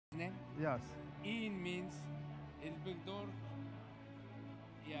Yes. In means Elbegdorj.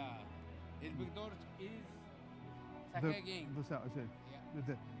 Yeah. Elbegdorj is Tsakhiagiyn.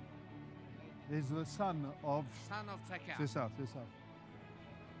 Yeah. He's the son of... Son of Tsakhiagiyn. C'est ça, c'est ça.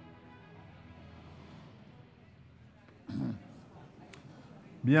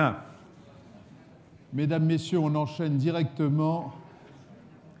 Bien. Mesdames, Messieurs, on enchaîne directement.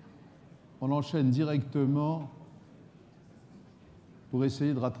 Pour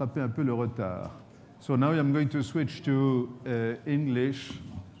essayer de rattraper un peu le retard. So now I'm going to switch to English.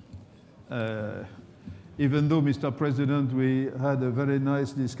 Even though, Mr. President, we had a very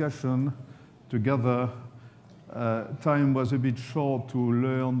nice discussion together, time was a bit short to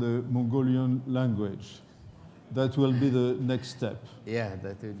learn the Mongolian language. That will be the next step. Yeah,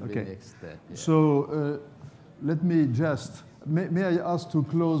 that will be the next step. Yeah. So let me just, may I ask to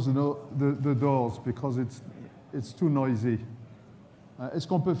close the doors because it's too noisy. Est-ce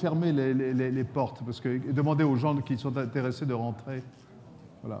qu'on peut fermer les portes? Parce que demander aux gens qui sont intéressés de rentrer.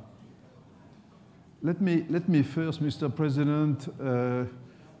 Voilà. Let me first, Mr. President,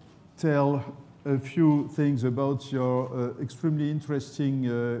 tell a few things about your extremely interesting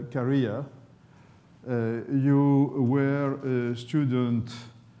career. You were a student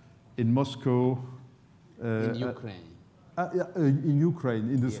in Moscow. In Ukraine. In Ukraine,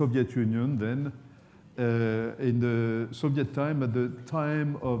 in the Soviet Union then. In the Soviet time, at the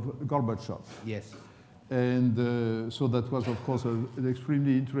time of Gorbachev. Yes. And so that was, of course, an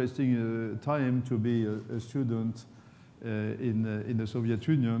extremely interesting time to be a student in the Soviet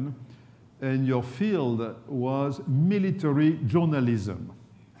Union. And your field was military journalism.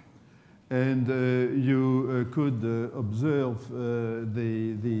 And you could observe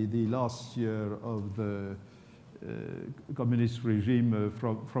the last year of the communist regime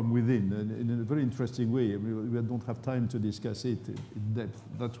from within, and in a very interesting way. We don't have time to discuss it in depth.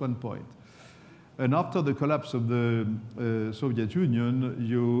 That's one point. And after the collapse of the Soviet Union,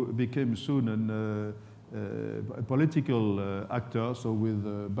 you became soon a political actor, so with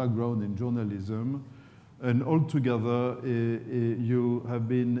a background in journalism. And altogether, you have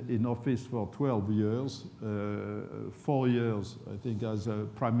been in office for 12 years, 4 years, I think, as a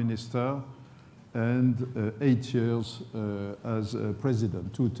prime minister, and 8 years as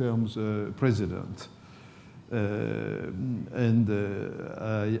president, 2 terms president. And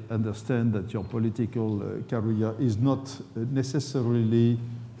I understand that your political career is not necessarily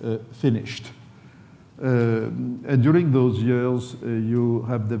finished. And during those years, you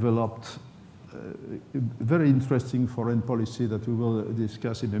have developed a very interesting foreign policy that we will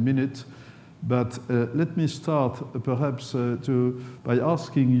discuss in a minute. But let me start perhaps by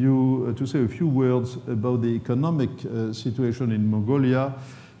asking you to say a few words about the economic situation in Mongolia,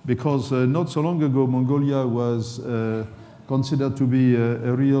 because not so long ago Mongolia was considered to be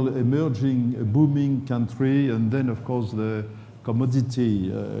a real emerging, booming country, and then of course the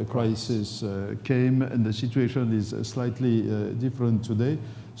commodity crisis came, and the situation is slightly different today.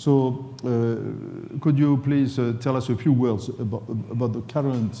 So could you please tell us a few words about the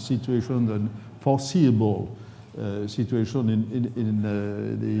current situation and foreseeable situation in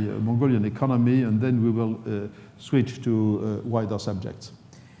the Mongolian economy, and then we will switch to wider subjects.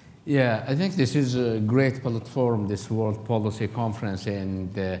 Yeah, I think this is a great platform, this World Policy Conference,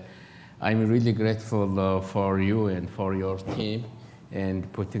 and I'm really grateful for you and for your team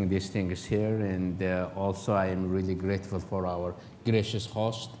and putting these things here. And also I am really grateful for our gracious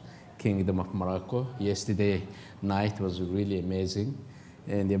host, Kingdom of Morocco. Yesterday night was really amazing.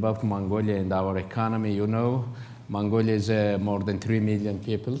 And about Mongolia and our economy, you know, Mongolia is more than 3 million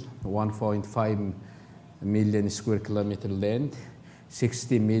people, 1.5 million square kilometer land,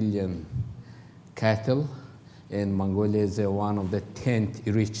 60 million cattle, and Mongolia is one of the 10th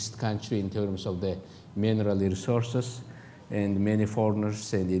richest country in terms of the mineral resources, and many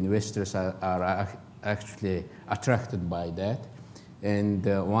foreigners and investors are actually attracted by that. And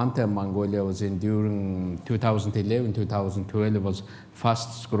one time Mongolia was during 2011, 2012 was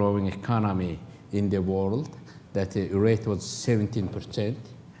fastest growing economy in the world. That rate was 17%,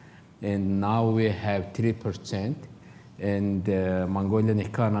 and now we have 3%. And Mongolian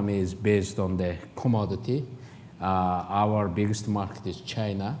economy is based on the commodity. Our biggest market is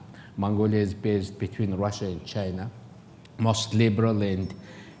China. Mongolia is based between Russia and China. Most liberal and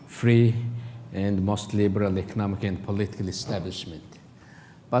free, and most liberal economic and political establishment.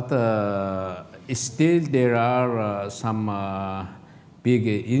 But still there are some big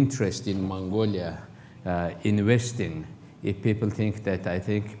interest in Mongolia investing. If people think that, I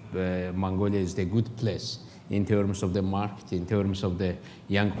think Mongolia is the good place in terms of the market, in terms of the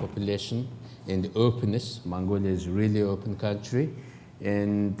young population and openness. Mongolia is really open country,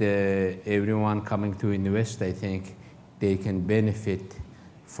 and everyone coming to invest, I think they can benefit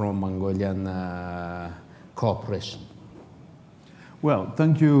from Mongolian cooperation. Well,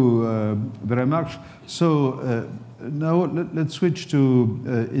 thank you very much. So now let's switch to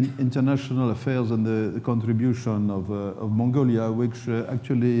international affairs and the contribution of Mongolia, which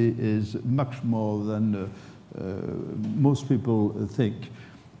actually is much more than most people think,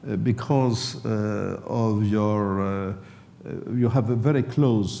 because of you have a very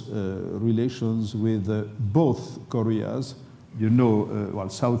close relations with both Koreas. You know, well,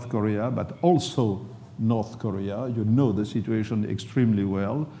 South Korea, but also North Korea. You know the situation extremely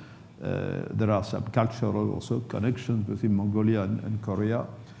well. There are some cultural also connections between Mongolia and Korea.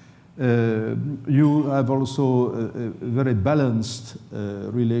 You have also very balanced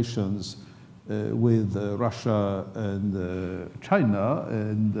relations with Russia and China,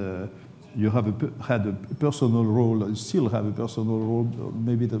 and you have had a personal role, and still have a personal role,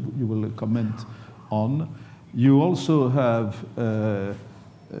 maybe that you will comment on. You also have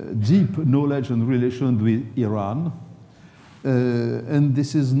deep knowledge and relation with Iran, and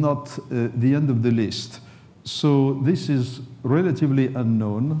this is not the end of the list. So this is relatively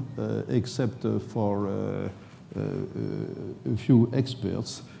unknown, except for a few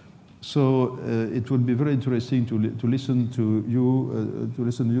experts. So it would be very interesting to listen to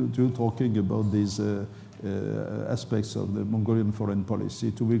you talking about these aspects of the Mongolian foreign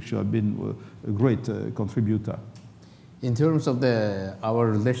policy, to which you have been a great contributor. In terms of our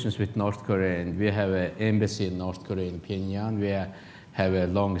relations with North Korea, and we have an embassy in North Korea in Pyongyang. We have a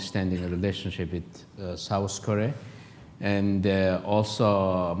long-standing relationship with South Korea. And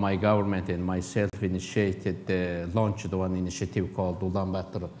also my government and myself launched one initiative called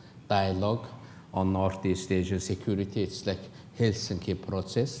Ulaanbaatar Dialogue on Northeast Asian security. It's like Helsinki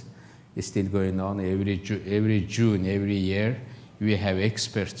process. It's still going on every June, every year. We have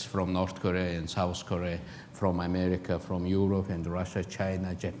experts from North Korea and South Korea, from America, from Europe and Russia,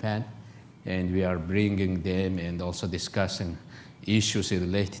 China, Japan, and we are bringing them and also discussing issues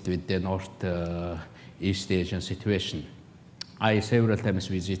related with the Northeast Asian situation. I several times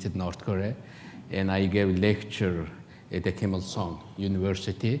visited North Korea, and I gave a lecture at the Kim Il-sung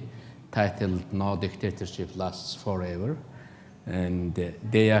University titled "No Dictatorship Lasts Forever," and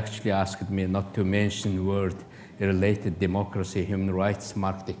they actually asked me not to mention word related democracy, human rights,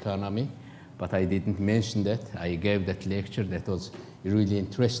 market economy, but I didn't mention that. I gave that lecture. That was a really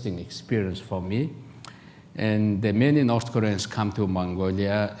interesting experience for me. And many North Koreans come to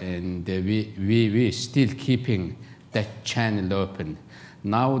Mongolia, and we still keeping that channel open.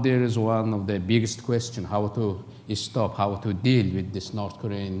 Now there is one of the biggest questions, how to stop, how to deal with this North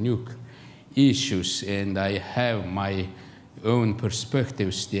Korean nuke issues, and I have my own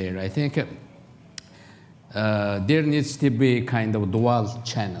perspectives there. I think there needs to be kind of dual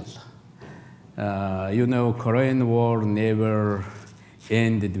channel. You know, Korean War never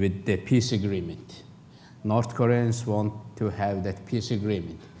ended with the peace agreement. North Koreans want to have that peace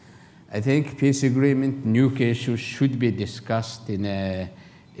agreement. I think peace agreement, nuke issues should be discussed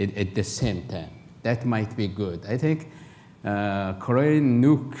at the same time. That might be good. I think Korean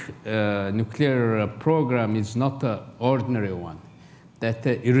nuclear program is not an ordinary one. That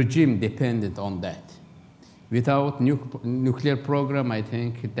regime depended on that. Without nuclear program, I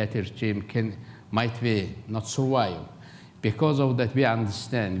think that regime might be not survive. Because of that, we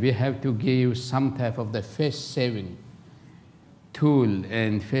understand we have to give some type of the face-saving tool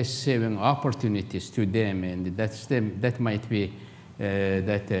and face-saving opportunities to them, and that might be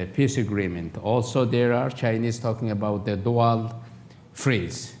that peace agreement. Also, there are Chinese talking about the dual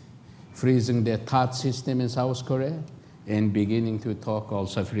freeze, freezing the THAAD system in South Korea, and beginning to talk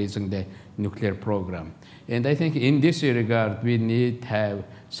also freezing the nuclear program. And I think in this regard, we need to have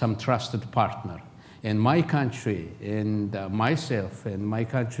some trusted partner. And my country and myself and my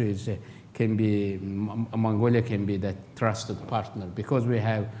country Mongolia can be that trusted partner, because we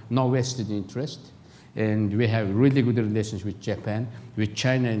have no vested interest, and we have really good relations with Japan, with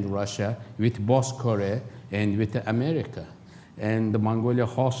China and Russia, with both Korea and with America. And Mongolia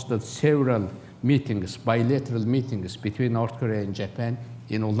hosted several meetings, bilateral meetings between North Korea and Japan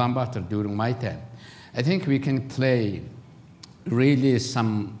in Ulaanbaatar during my time. I think we can play really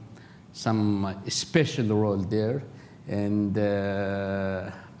some special role there, and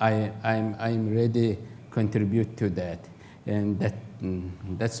I'm ready to contribute to that, and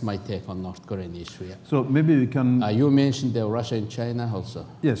that's my take on North Korean issue. Yeah. So maybe we can. You mentioned Russia and China also.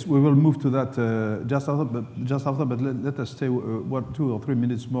 Yes, we will move to that just after. But let us stay 1, 2, or 3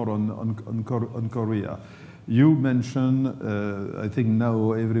 minutes more on Korea. You mentioned, I think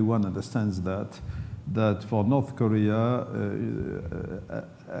now everyone understands that that for North Korea,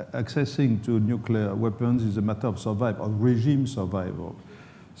 accessing to nuclear weapons is a matter of survival, of regime survival.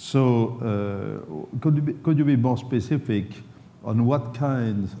 So could you be more specific on what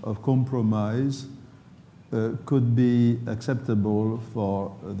kind of compromise could be acceptable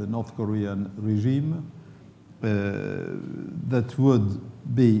for the North Korean regime that would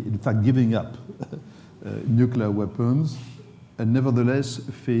be, in fact, giving up nuclear weapons and nevertheless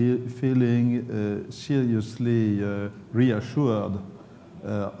feeling seriously reassured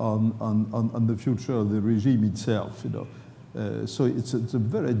on the future of the regime itself, you know. So it's a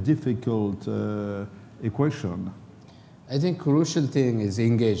very difficult equation. I think crucial thing is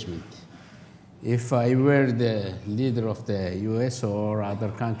engagement. If I were the leader of the US or other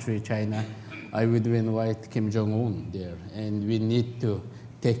country, China, I would invite Kim Jong-un there, and we need to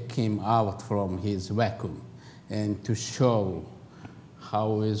take him out from his vacuum and to show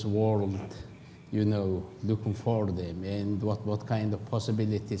how is world, you know, looking for them and what kind of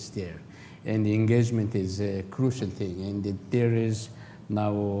possibilities there. And the engagement is a crucial thing, and there is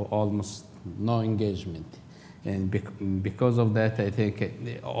now almost no engagement. And because of that, I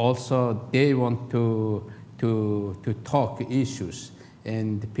think also they want to talk issues,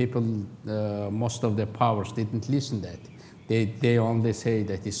 and people, most of the powers didn't listen to that. They only say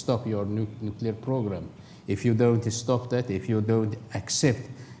that you stop your nuclear program. If you don't stop that, if you don't accept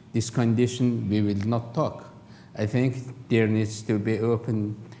this condition, we will not talk. I think there needs to be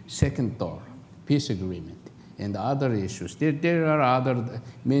open second door, peace agreement, and other issues. There are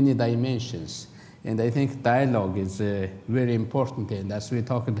many dimensions. And I think dialogue is very important. And as we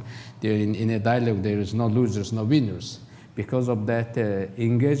talked, in a dialogue, there is no losers, no winners. Because of that,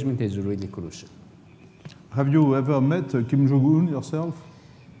 engagement is really crucial. Have you ever met Kim Jong-un yourself?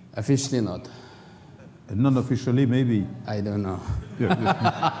 Officially not. Non-officially, maybe? I don't know.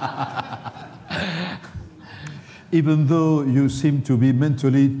 Even though you seem to be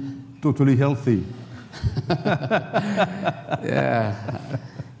mentally totally healthy. Yeah.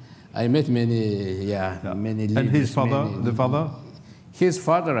 I met many, many leaders. And his father, the father? His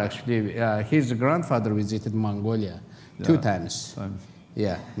father, actually, his grandfather visited Mongolia 2 times.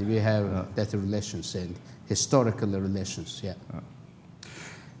 Yeah, we have that relations and historical relations,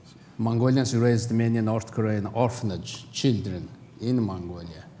 Mongolians raised many North Korean orphanage children in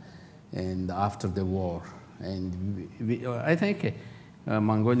Mongolia and after the war. And I think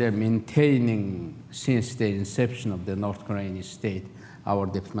Mongolia maintaining, since the inception of the North Korean state, our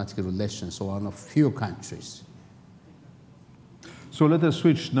diplomatic relations, one of few countries. So let us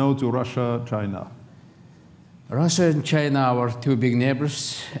switch now to Russia, China. Russia and China are 2 big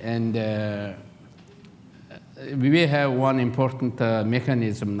neighbors, and we have one important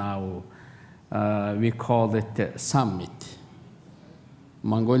mechanism now. We call it summit.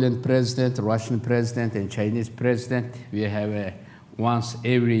 Mongolian president, Russian president, and Chinese president, we have once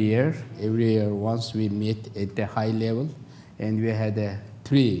every year. Every year once we meet at the high level. And we had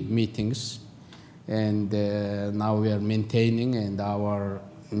 3 meetings, and now we are maintaining, and our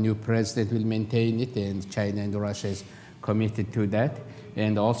new president will maintain it, and China and Russia is committed to that.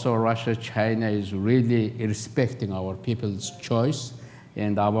 And also Russia, China is really respecting our people's choice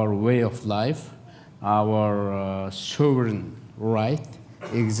and our way of life, our sovereign right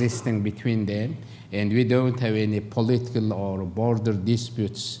existing between them, and we don't have any political or border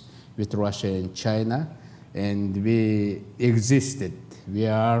disputes with Russia and China. And we existed. We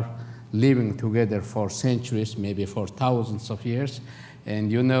are living together for centuries, maybe for thousands of years.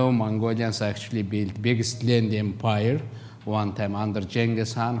 And you know, Mongolians actually built biggest land empire one time under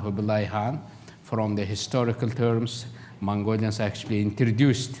Genghis Khan, Kublai Khan. From the historical terms, Mongolians actually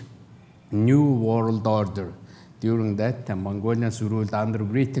introduced new world order. During that time, Mongolians ruled under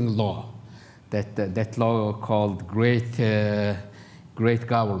written law. That law called great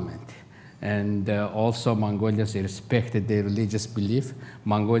government. And also Mongolians respected their religious belief.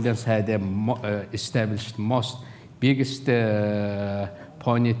 Mongolians had established biggest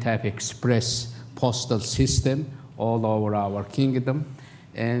pony-type express postal system all over our kingdom.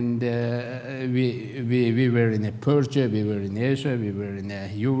 And we were in Persia, we were in Asia, we were in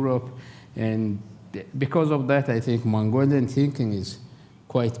Europe. And because of that, I think Mongolian thinking is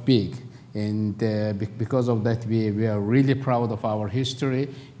quite big. And because of that, we are really proud of our history.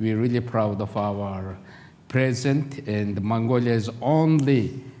 We're really proud of our present. And Mongolia is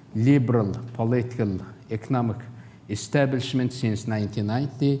only liberal political economic establishment since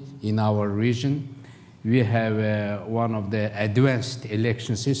 1990 in our region. We have one of the advanced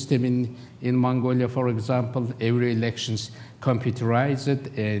election system in Mongolia, for example. Every election's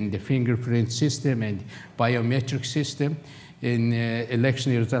computerized, and the fingerprint system and biometric system. and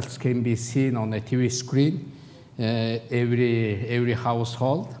election results can be seen on a TV screen, every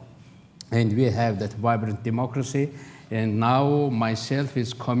household, and we have that vibrant democracy. And now myself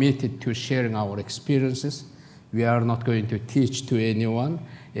is committed to sharing our experiences. We are not going to teach to anyone,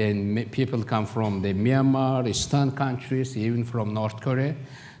 and people come from the Myanmar, Eastern countries, even from North Korea,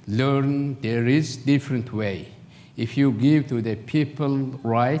 learn there is different way. If you give to the people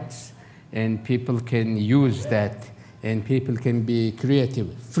rights, and people can use that, and people can be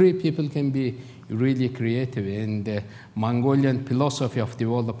creative. Free people can be really creative, and the Mongolian philosophy of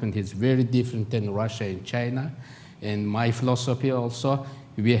development is very different than Russia and China. And my philosophy also,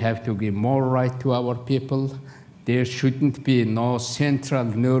 we have to give more right to our people. There shouldn't be no central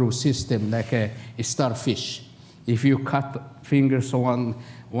nervous system like a starfish. If you cut fingers on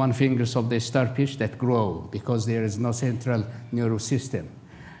one fingers of the starfish, that grow because there is no central nervous system.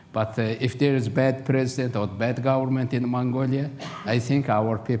 But if there is bad president or bad government in Mongolia, I think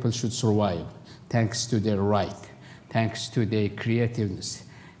our people should survive, thanks to their right, thanks to their creativeness.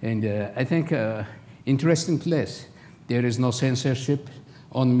 And I think interesting place. There is no censorship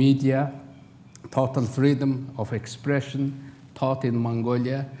on media, total freedom of expression taught in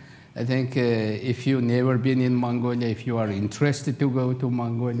Mongolia. I think if you've never been in Mongolia, if you are interested to go to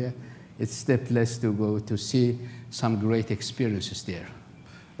Mongolia, it's the place to go to see some great experiences there.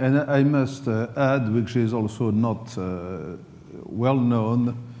 And I must add, which is also not well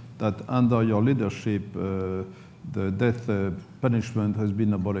known, that under your leadership, the death punishment has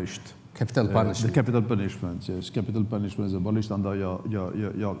been abolished. Capital punishment. The capital punishment, yes. Capital punishment is abolished under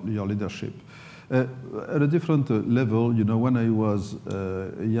your leadership. At a different level, you know, when I was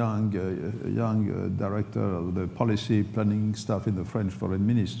a young director of the policy planning staff in the French Foreign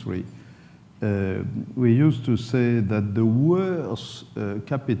Ministry, we used to say that the worst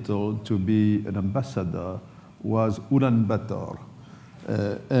capital to be an ambassador was Ulaanbaatar.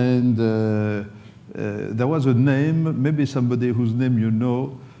 There was a name, maybe somebody whose name you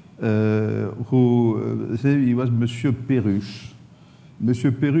know, who said he was Monsieur Perruche.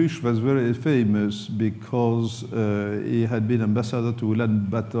 Monsieur Perruche was very famous because he had been ambassador to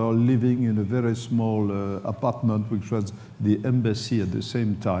Ulaanbaatar, living in a very small apartment, which was the embassy at the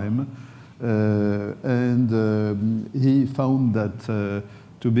same time. He found that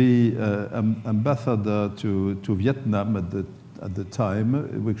to be ambassador to Vietnam at the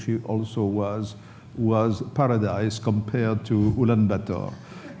time, which he also was paradise compared to Ulaanbaatar.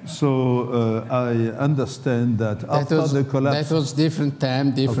 So I understand that after the collapse... That was different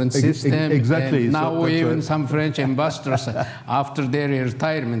time, different system. Exactly. And now even some French ambassadors, after their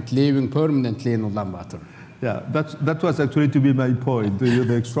retirement, living permanently in Ulaanbaatar. Yeah, that was actually to be my point.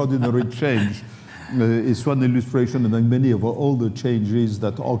 The extraordinary change is one illustration among many of all the changes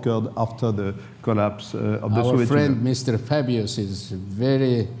that occurred after the collapse of the Soviet Union. Our friend Mr. Fabius is a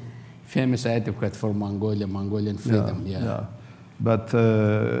very famous advocate for Mongolian freedom. Yeah. But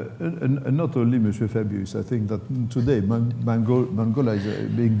not only Monsieur Fabius, I think that today Mongolia is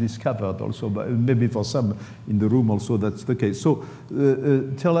being discovered also, but maybe for some in the room also that's the case. So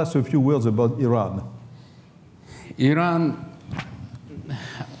tell us a few words about Iran. Iran,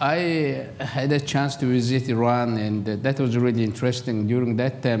 I had a chance to visit Iran, and that was really interesting. During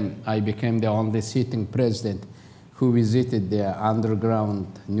that time, I became the only sitting president who visited the underground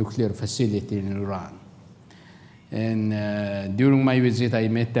nuclear facility in Iran. And during my visit, I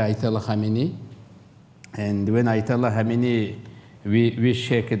met Ayatollah Khamenei. And when Ayatollah Khamenei, we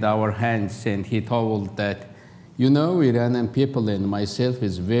shook our hands, and he told that, you know, Iranian people and myself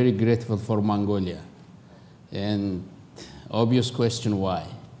is very grateful for Mongolia. And obvious question, why?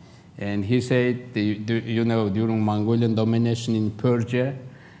 And he said, you know, during Mongolian domination in Persia,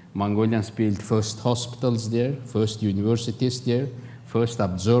 Mongolians built first hospitals there, first universities there, first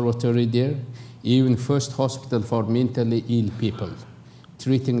observatory there, even first hospital for mentally ill people,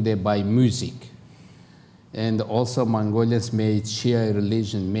 treating them by music. And also Mongolians made Shia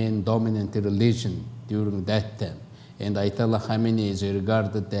religion, main dominant religion during that time. And Ayatollah Khamenei is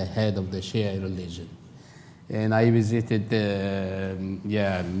regarded the head of the Shia religion. And I visited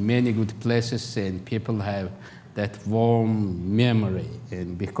many good places, and people have that warm memory.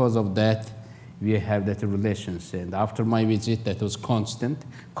 And because of that, we have that relations. And after my visit, that was constant.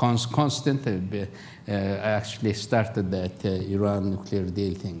 I actually started that Iran nuclear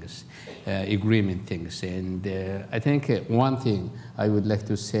deal things, agreement things. And I think one thing I would like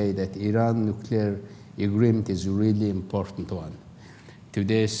to say that Iran nuclear agreement is a really important one.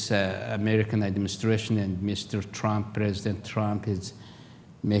 Today's American administration and Mr. Trump, President Trump, is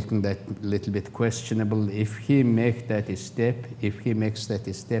making that a little bit questionable. If he makes that step,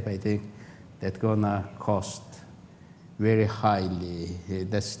 I think that's gonna cost very highly.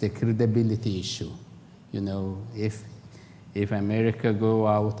 That's the credibility issue. You know, if America go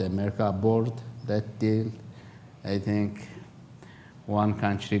out, America aboard that deal, I think one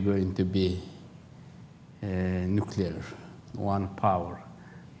country going to be nuclear, one power.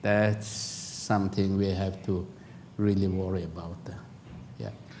 That's something we have to really worry about.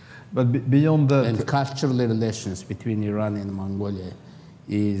 Yeah. But beyond that, and cultural relations between Iran and Mongolia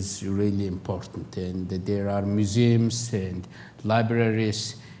is really important. And there are museums and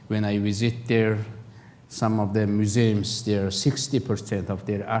libraries. When I visit there, some of the museums, there are 60% of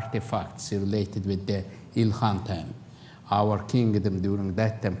their artifacts related with the Ilkhan time, our kingdom during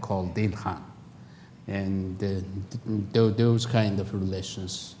that time called Ilkhan. And those kind of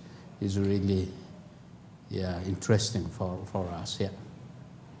relations is really, yeah, interesting for us, yeah.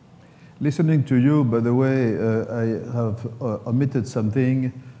 Listening to you, by the way, I have omitted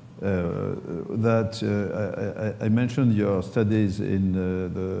something that I mentioned your studies in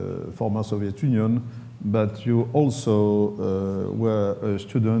the former Soviet Union, but you also were a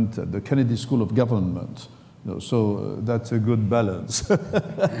student at the Kennedy School of Government. So that's a good balance.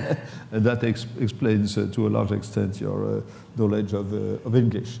 And that explains to a large extent your knowledge of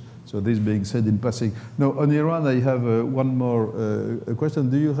English. So this being said in passing. Now, on Iran, I have one more question.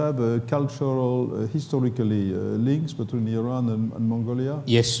 Do you have cultural, historically links between Iran and Mongolia?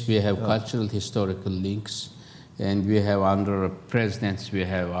 Yes, we have cultural, historical links. And we have, under presidents, we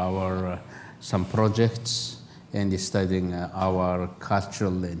have our some projects and studying our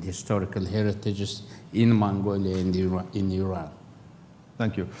cultural and historical heritages in Mongolia and in Iran.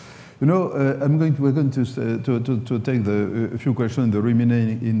 Thank you. You know, we're going to take a few questions in the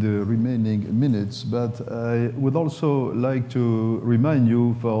remaining minutes, but I would also like to remind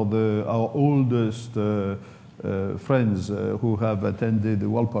you for our oldest friends who have attended the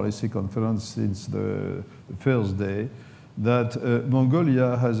World Policy Conference since the first day, that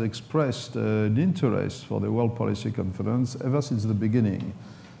Mongolia has expressed an interest for the World Policy Conference ever since the beginning.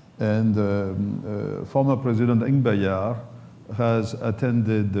 And former President Elbegdorj has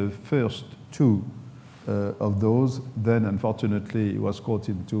attended the first two of those. Then, unfortunately, he was caught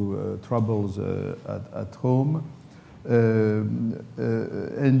into troubles at home.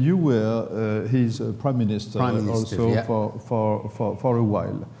 And you were his prime minister also, yeah, for a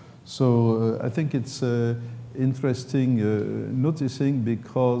while. So I think it's interesting noticing,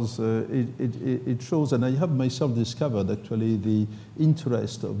 because it shows, and I have myself discovered actually the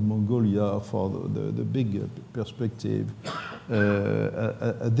interest of Mongolia for the big perspective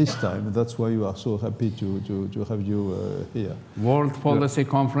at this time. That's why we are so happy to have you here. World Policy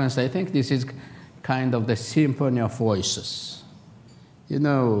Conference, I think this is kind of the symphony of voices. You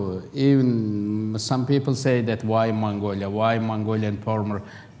know, even some people say that why Mongolia? Why Mongolian former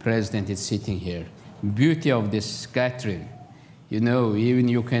president is sitting here? Beauty of this gathering, you know, even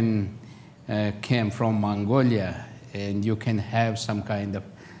you can came from Mongolia and you can have some kind of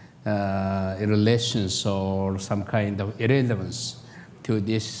relations or some kind of relevance to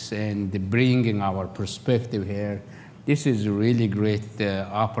this and bringing our perspective here. This is a really great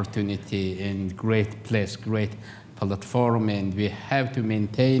opportunity and great place, great platform, and we have to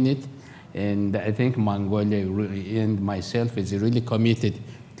maintain it. And I think Mongolia and myself is really committed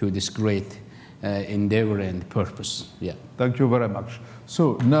to this great endeavor and purpose. Yeah. Thank you very much.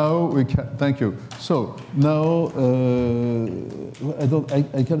 So now we can. Thank you. So now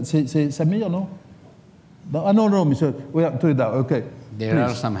I can say Samir, no? No, Mr. We have to it down. Okay. There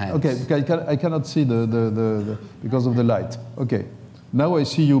are some hands. Okay. I cannot see the because of the light. Okay. Now I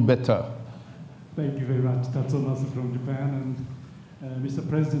see you better. Thank you very much. Tatsunasa from Japan. And Mr.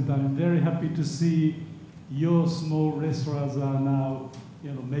 President, I'm very happy to see your small restaurants are now,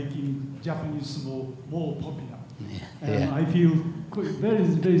 you know, making Japanese small more popular. Yeah. And Yeah. I feel very,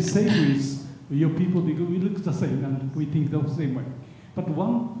 very safe with your people because we look the same and we think the same way. But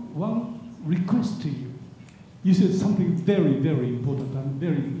one request to you. You said something very, very important. I'm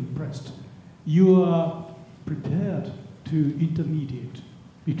very impressed. You are prepared to intermediate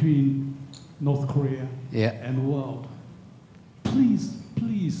between North Korea, yeah, and the world. Please,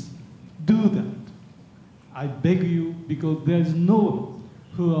 please do that. I beg you, because there is no one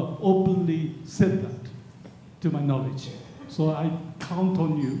who have openly said that, to my knowledge. So I count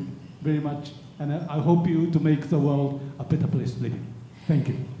on you very much, and I hope you to make the world a better place to live in. Thank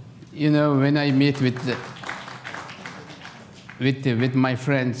you. You know, when I meet with my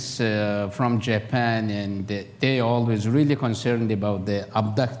friends from Japan, and they always really concerned about the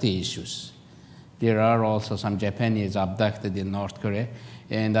abductee issues. There are also some Japanese abducted in North Korea,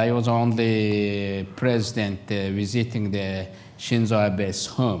 and I was only president visiting the Shinzo Abe's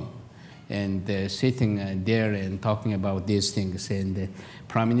home. and sitting there and talking about these things. And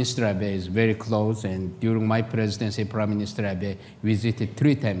Prime Minister Abe is very close, and during my presidency, Prime Minister Abe visited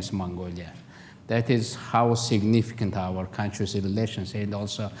 3 times Mongolia. That is how significant our country's relations. And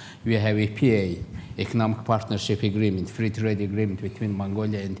also, we have EPA, Economic Partnership Agreement, Free Trade Agreement between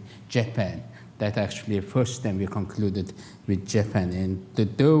Mongolia and Japan. That actually first time we concluded with Japan. And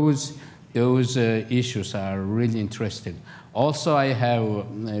those issues are really interesting. Also,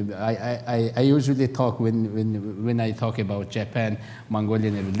 I usually talk when I talk about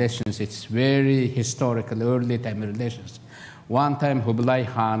Japan-Mongolian relations, it's very historical, early time relations. One time, Kublai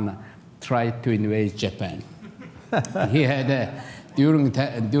Khan tried to invade Japan. He had during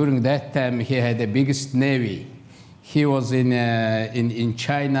that time, he had the biggest navy. He was in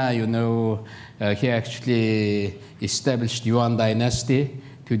China, you know, he actually established Yuan dynasty.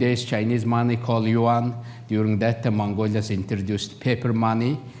 Today's Chinese money called yuan. During that time, Mongolia introduced paper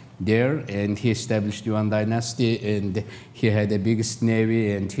money there, and he established Yuan dynasty, and he had the biggest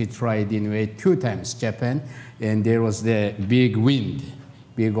navy, and he tried to invade 2 times Japan, and there was the big wind,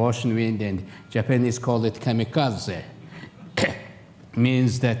 big ocean wind, and Japanese call it kamikaze.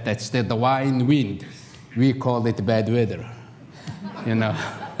 Means that that's the divine wind. We call it bad weather, you know.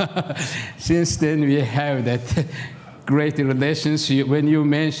 Since then, we have that great relations. When you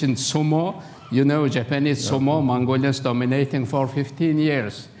mentioned sumo, you know, Japanese sumo, Mongolians dominating for 15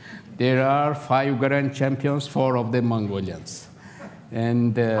 years. There are 5 grand champions, 4 of them Mongolians.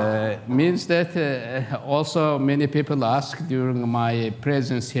 And means that also many people ask during my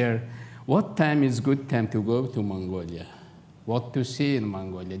presence here, what time is good time to go to Mongolia? What to see in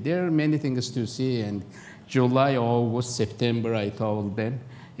Mongolia? There are many things to see, and July, August, September, I told them,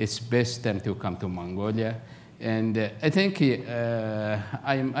 it's best time to come to Mongolia. And I think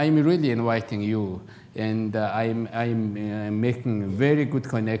I'm really inviting you, and I'm making very good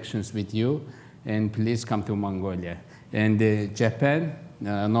connections with you, and please come to Mongolia. And Japan,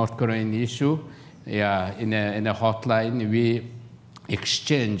 North Korean issue, yeah, in a hotline, we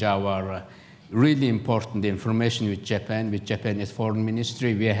exchange our really important information with Japanese Foreign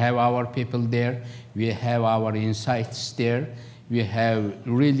Ministry. We have our people there, we have our insights there, we have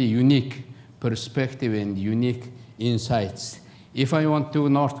really unique perspective and unique insights. If I want to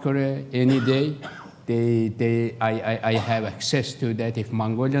North Korea any day, I have access to that. If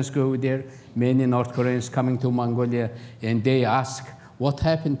Mongolians go there, many North Koreans coming to Mongolia, and they ask, what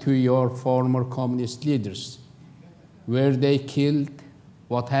happened to your former communist leaders? Were they killed?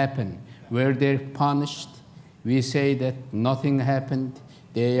 What happened? Were they punished? We say that nothing happened.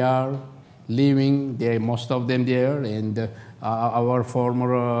 They are living, most of them there, and our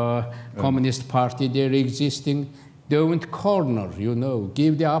former Communist Party, they're existing. Don't corner, you know,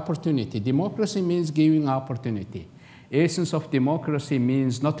 give the opportunity. Democracy means giving opportunity. Essence of democracy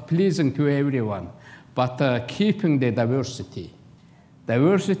means not pleasing to everyone, but keeping the diversity.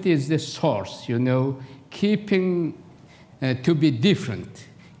 Diversity is the source, you know, keeping to be different,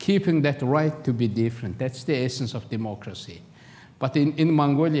 keeping that right to be different. That's the essence of democracy. But in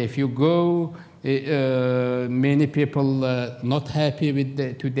Mongolia, if you go, many people not happy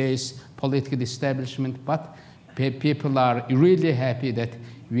with today's political establishment, but people are really happy that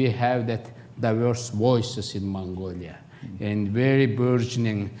we have that diverse voices in Mongolia, and very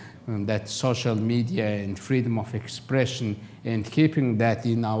burgeoning that social media and freedom of expression, and keeping that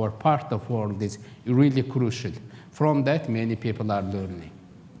in our part of the world is really crucial. From that, many people are learning.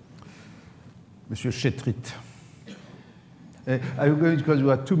 Monsieur Chetrit. I'm going, because we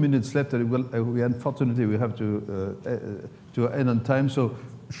have 2 minutes left, and we unfortunately we have to end on time. So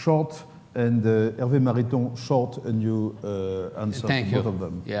short, and Hervé Mariton, short, and you answer both of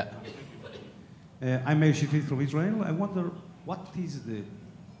them. Yeah. I'm Meir Shifrit from Israel. I wonder, what is the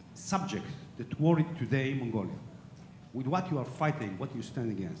subject that worried today Mongolia? With what you are fighting, what you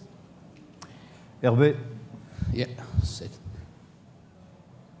stand against? Hervé. Yeah. Sit.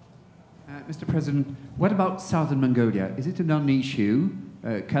 Mr. President, what about southern Mongolia? Is it a non-issue?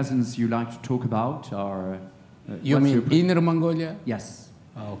 Cousins you like to talk about are... you mean inner Mongolia? Yes.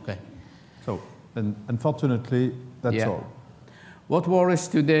 Oh, okay. So, and unfortunately, that's all. What worries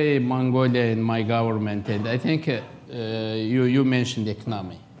today Mongolia and my government, and I think you mentioned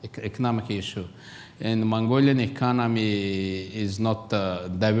economic issue. And Mongolian economy is not a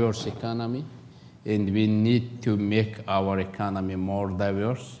diverse economy, and we need to make our economy more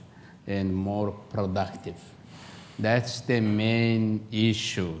diverse and more productive. That's the main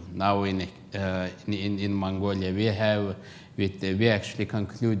issue now in Mongolia. We actually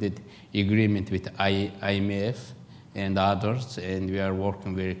concluded agreement with IMF and others, and we are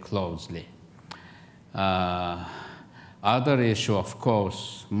working very closely. Other issue, of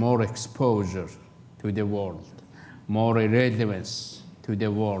course, more exposure to the world, more relevance to the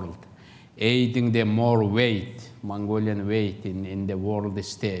world, aiding the more weight, Mongolian weight in the world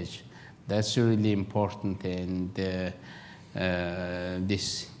stage. That's really important, and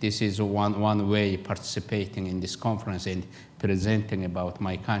this is one way participating in this conference and presenting about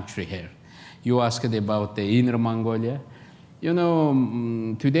my country here. You asked about the Inner Mongolia. You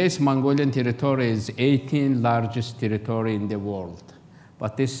know, today's Mongolian territory is 18th largest territory in the world,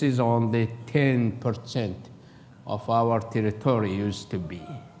 but this is only 10% of our territory used to be.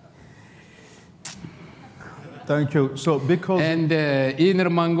 Thank you. So because And Inner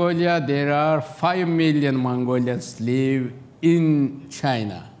Mongolia, there are 5 million Mongolians live in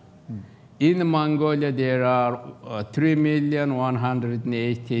China. In Mongolia, there are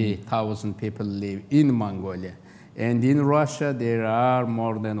 3,180,000 people live in Mongolia. And in Russia, there are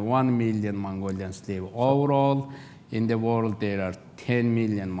more than 1 million Mongolians live. Overall, in the world, there are 10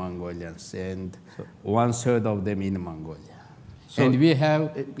 million Mongolians, and 1/3 of them in Mongolia. And we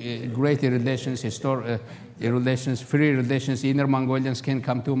have great relations, relations, free relations. Inner Mongolians can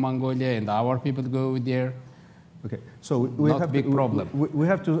come to Mongolia, and our people go there. Okay, so we Not have big to, problem. We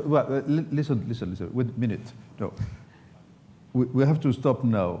have to, well, listen, wait a minute. No. We have to stop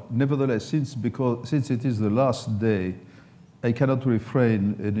now. Nevertheless, since it is the last day, I cannot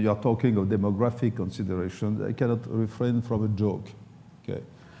refrain, and you are talking of demographic considerations, I cannot refrain from a joke. Okay.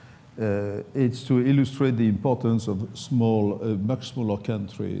 It's to illustrate the importance of much smaller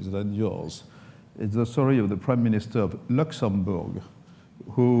countries than yours. It's the story of the Prime Minister of Luxembourg,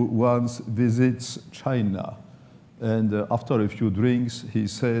 who once visits China. And after a few drinks, he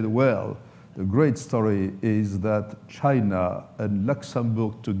said, well, the great story is that China and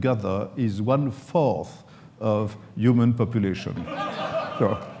Luxembourg together is 1/4 of human population.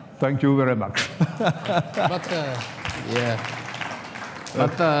 So, thank you very much.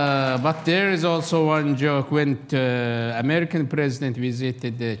 But there is also one joke. When the American president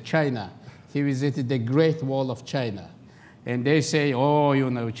visited China, he visited the Great Wall of China. And they say, oh, you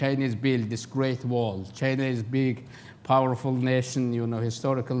know, Chinese built this great wall. China is big, powerful nation, you know,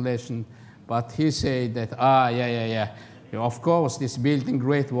 historical nation. But he said that, of course, this building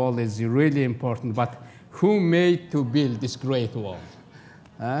Great Wall is really important, but who made to build this Great Wall?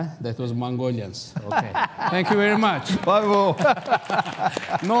 That was Mongolians. Okay. Thank you very much. Bravo.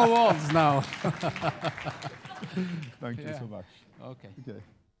 No walls now. Thank you so much. Okay.